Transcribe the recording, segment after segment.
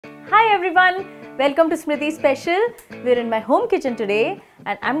Hi everyone, welcome to Smriti Special. We're in my home kitchen today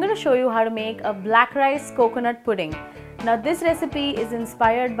and I'm going to show you how to make a black rice coconut pudding. Now this recipe is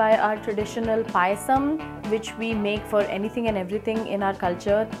inspired by our traditional Payasam, which we make for anything and everything in our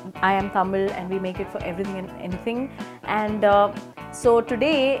culture. I am Tamil and we make it for everything and anything. And so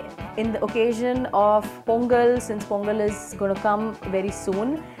today, in the occasion of Pongal, since Pongal is going to come very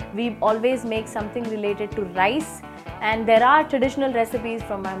soon, we always make something related to rice. And there are traditional recipes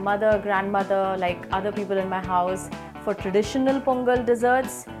from my mother, grandmother, like other people in my house for traditional Pongal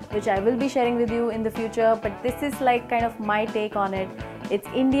desserts, which I will be sharing with you in the future. But this is like kind of my take on it. It's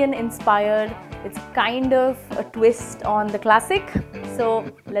Indian inspired. It's kind of a twist on the classic. So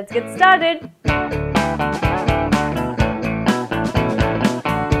let's get started.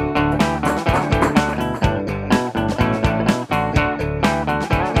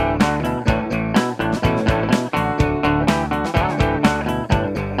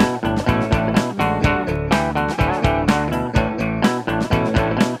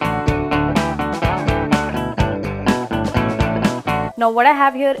 Now what I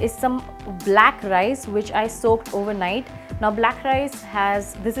have here is some black rice which I soaked overnight. Now black rice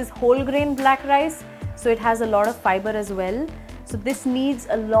this is whole grain black rice, so it has a lot of fiber as well. So this needs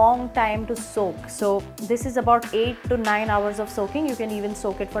a long time to soak. So this is about 8 to 9 hours of soaking. You can even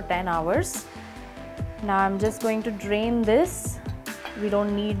soak it for 10 hours. Now I'm just going to drain this. We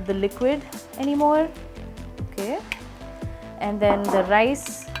don't need the liquid anymore. Okay. And then the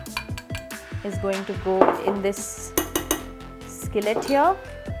rice is going to go in this skillet here.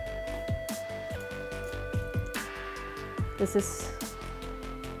 This is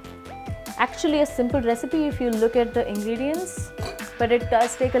actually a simple recipe if you look at the ingredients, but it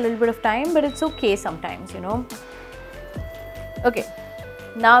does take a little bit of time, but it's okay sometimes, you know. Okay,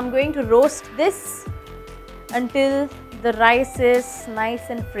 now I'm going to roast this until the rice is nice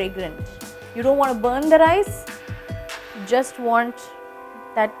and fragrant. You don't want to burn the rice, you just want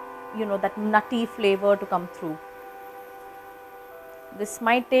that, you know, that nutty flavor to come through. This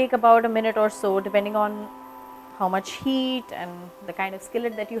might take about a minute or so depending on how much heat and the kind of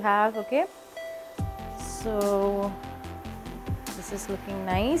skillet that you have. Okay, so this is looking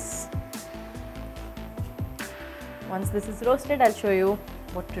nice. Once this is roasted, I'll show you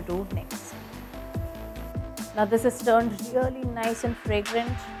what to do next. Now this is turned really nice and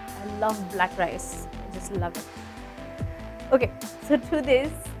fragrant. I love black rice, I just love it. Okay, so to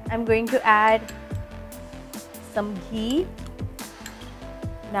this I'm going to add some ghee.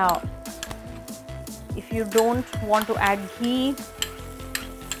 Now, if you don't want to add ghee,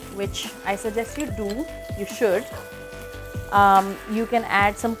 which I suggest you do, you should, you can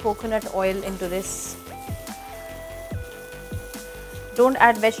add some coconut oil into this. Don't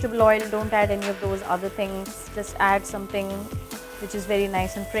add vegetable oil, don't add any of those other things, just add something which is very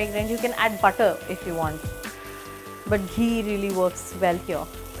nice and fragrant. You can add butter if you want, but ghee really works well here.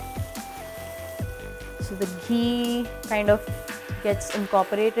 So the ghee kind of gets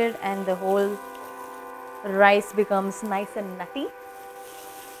incorporated and the whole rice becomes nice and nutty.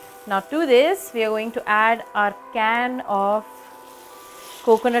 Now to this we are going to add our can of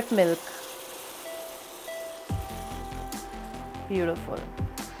coconut milk. Beautiful.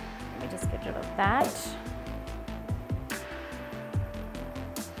 Let me just get rid of that.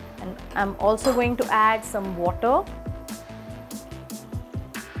 And I'm also going to add some water.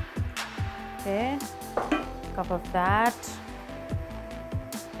 Okay, cup of that.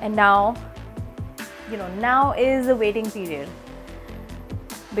 And now, you know, now is the waiting period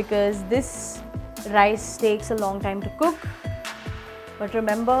because this rice takes a long time to cook. But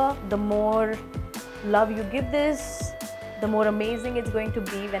remember, the more love you give this, the more amazing it's going to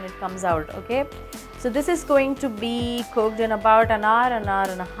be when it comes out. Okay, so this is going to be cooked in about an hour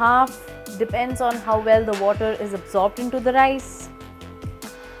and a half. Depends on how well the water is absorbed into the rice.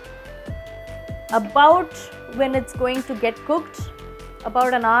 About when it's going to get cooked,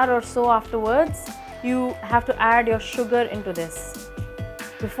 about an hour or so afterwards, you have to add your sugar into this.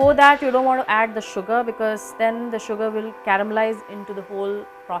 Before that, you don't want to add the sugar because then the sugar will caramelize into the whole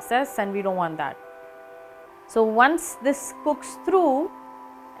process and we don't want that. So once this cooks through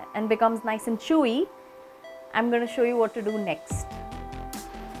and becomes nice and chewy, I'm going to show you what to do next.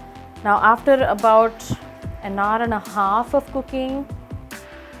 Now after about an hour and a half of cooking,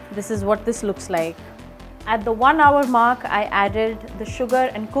 this is what this looks like. At the 1 hour mark, I added the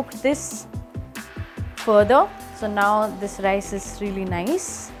sugar and cooked this further. So now this rice is really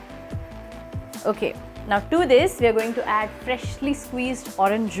nice. Okay, now to this we are going to add freshly squeezed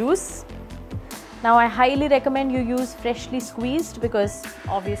orange juice. Now I highly recommend you use freshly squeezed because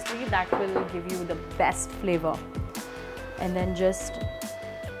obviously that will give you the best flavor. And then just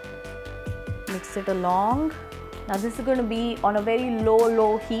mix it along. Now this is going to be on a very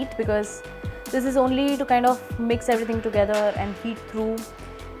low heat because this is only to kind of mix everything together and heat through.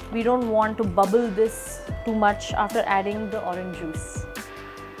 We don't want to bubble this too much after adding the orange juice.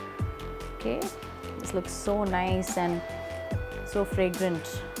 Okay, this looks so nice and so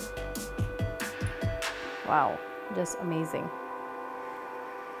fragrant. Wow, just amazing.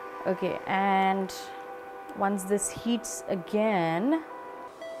 Okay, and once this heats again,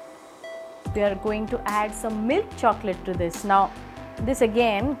 we are going to add some milk chocolate to this. Now, this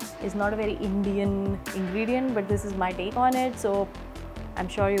again is not a very Indian ingredient, but this is my take on it, so I'm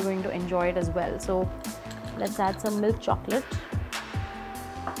sure you're going to enjoy it as well. So let's add some milk chocolate.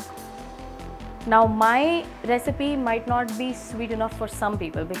 Now my recipe might not be sweet enough for some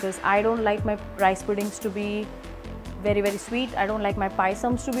people because I don't like my rice puddings to be very sweet. I don't like my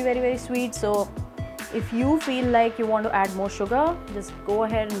payasams to be very sweet. So if you feel like you want to add more sugar, just go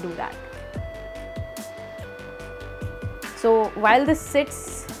ahead and do that. So while this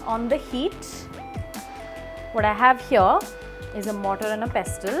sits on the heat, what I have here is a mortar and a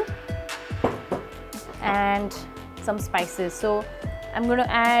pestle and some spices. So I'm going to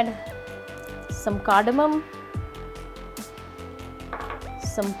add some cardamom,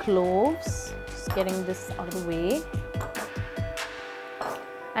 some cloves, just getting this out of the way.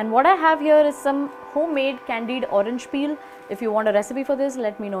 And what I have here is some homemade candied orange peel. If you want a recipe for this,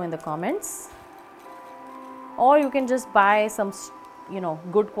 let me know in the comments. Or you can just buy some,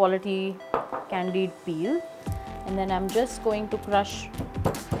 good quality candied peel. And then I'm just going to crush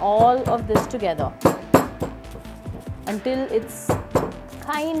all of this together until it's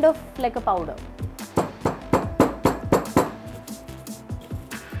kind of like a powder.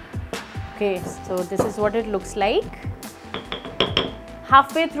 Okay, so this is what it looks like.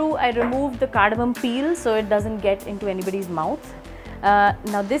 Halfway through, I removed the cardamom peel so it doesn't get into anybody's mouth.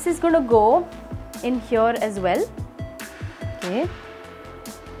 Now this is going to go in here as well. Okay.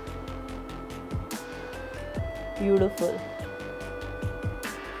 Beautiful.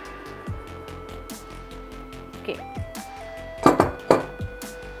 Okay.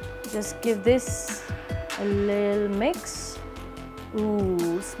 Just give this a little mix.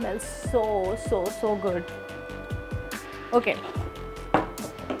 Ooh, smells so good. Okay.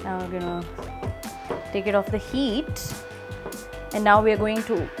 Now we're gonna take it off the heat. And now we are going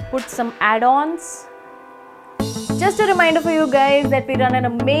to put some add-ons. Just a reminder for you guys that we run an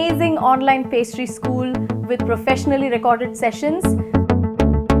amazing online pastry school with professionally recorded sessions.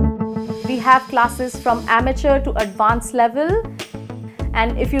 We have classes from amateur to advanced level.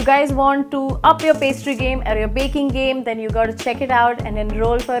 And if you guys want to up your pastry game or your baking game, then you got to check it out and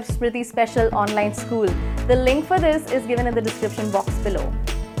enroll for Smriti Special Online School. The link for this is given in the description box below.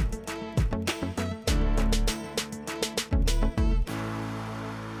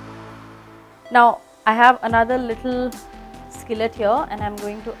 Now I have another little skillet here and I'm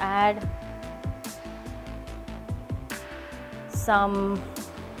going to add some,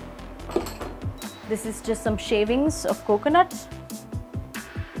 this is just some shavings of coconut,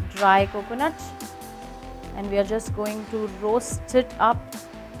 dry coconut, and we are just going to roast it up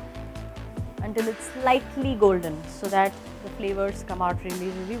until it's slightly golden so that the flavors come out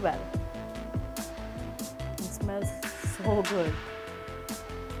really well. It smells so good.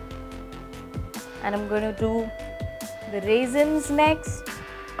 And I'm going to do the raisins next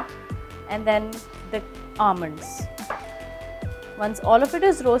and then the almonds. Once all of it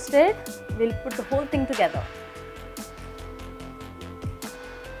is roasted, we'll put the whole thing together.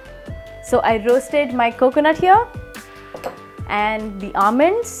 So I roasted my coconut here and the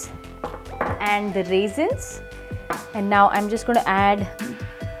almonds and the raisins, and now I'm just going to add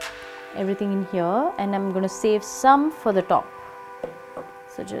everything in here and I'm going to save some for the top.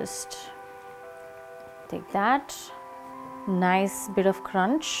 So just take that, nice bit of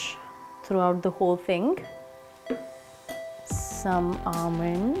crunch throughout the whole thing, some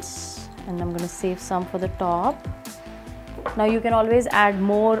almonds, and I'm going to save some for the top. Now you can always add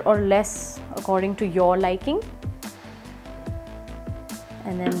more or less according to your liking.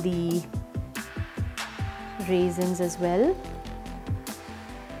 And then the raisins as well.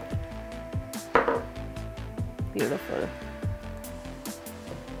 Beautiful.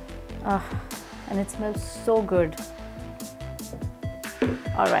 And it smells so good.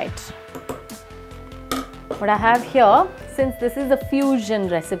 Alright. What I have here, since this is a fusion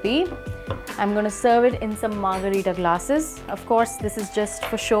recipe, I'm going to serve it in some margarita glasses. Of course, this is just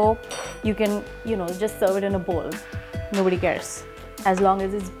for show. You can, just serve it in a bowl. Nobody cares. As long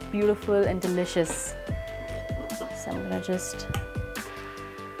as it's beautiful and delicious. So I'm going to just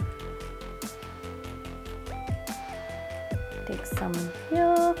take some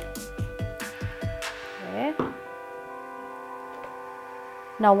here.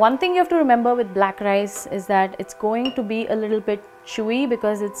 Now one thing you have to remember with black rice is that it's going to be a little bit chewy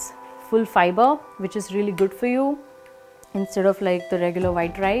because it's full fiber, which is really good for you instead of like the regular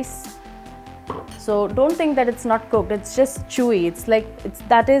white rice. So don't think that it's not cooked, it's just chewy. It's like,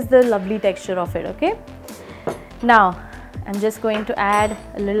 that is the lovely texture of it, okay? Now I'm just going to add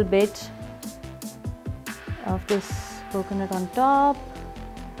a little bit of this coconut on top.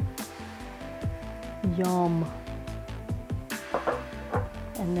 Yum.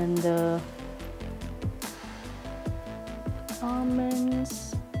 And then the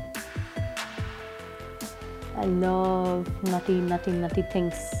almonds. I love nutty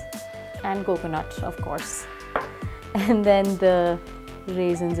things. And coconut, of course. And then the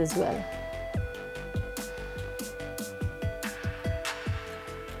raisins as well.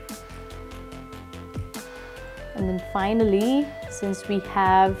 And then finally, since we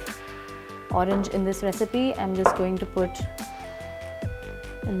have orange in this recipe, I'm just going to put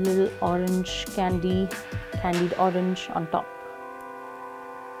a little orange candied orange on top.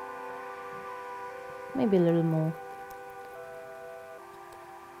 Maybe a little more.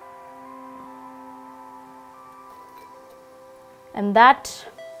 And that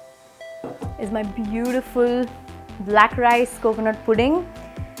is my beautiful black rice coconut pudding.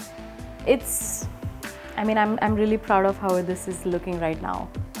 It's, I mean, I'm really proud of how this is looking right now.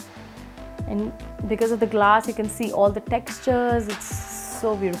 And because of the glass, you can see all the textures. It's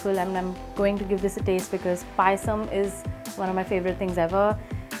so beautiful. And I'm going to give this a taste because payasam is one of my favorite things ever.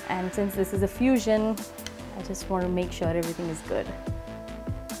 And since this is a fusion, I just want to make sure everything is good.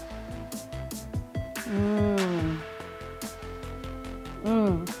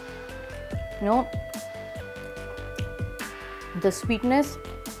 You know, the sweetness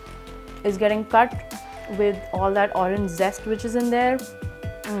is getting cut with all that orange zest which is in there.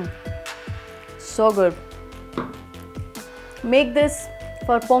 So good. Make this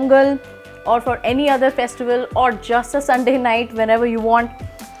for Pongal or for any other festival or just a Sunday night whenever you want.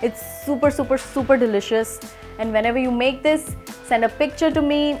 It's super delicious. And whenever you make this, send a picture to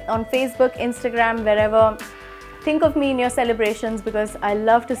me on Facebook, Instagram, wherever. Think of me in your celebrations because I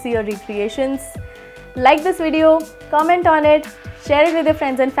love to see your recreations. Like this video, comment on it, share it with your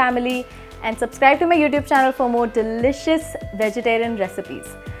friends and family, and subscribe to my YouTube channel for more delicious vegetarian recipes.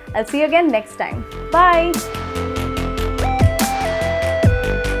 I'll see you again next time. Bye!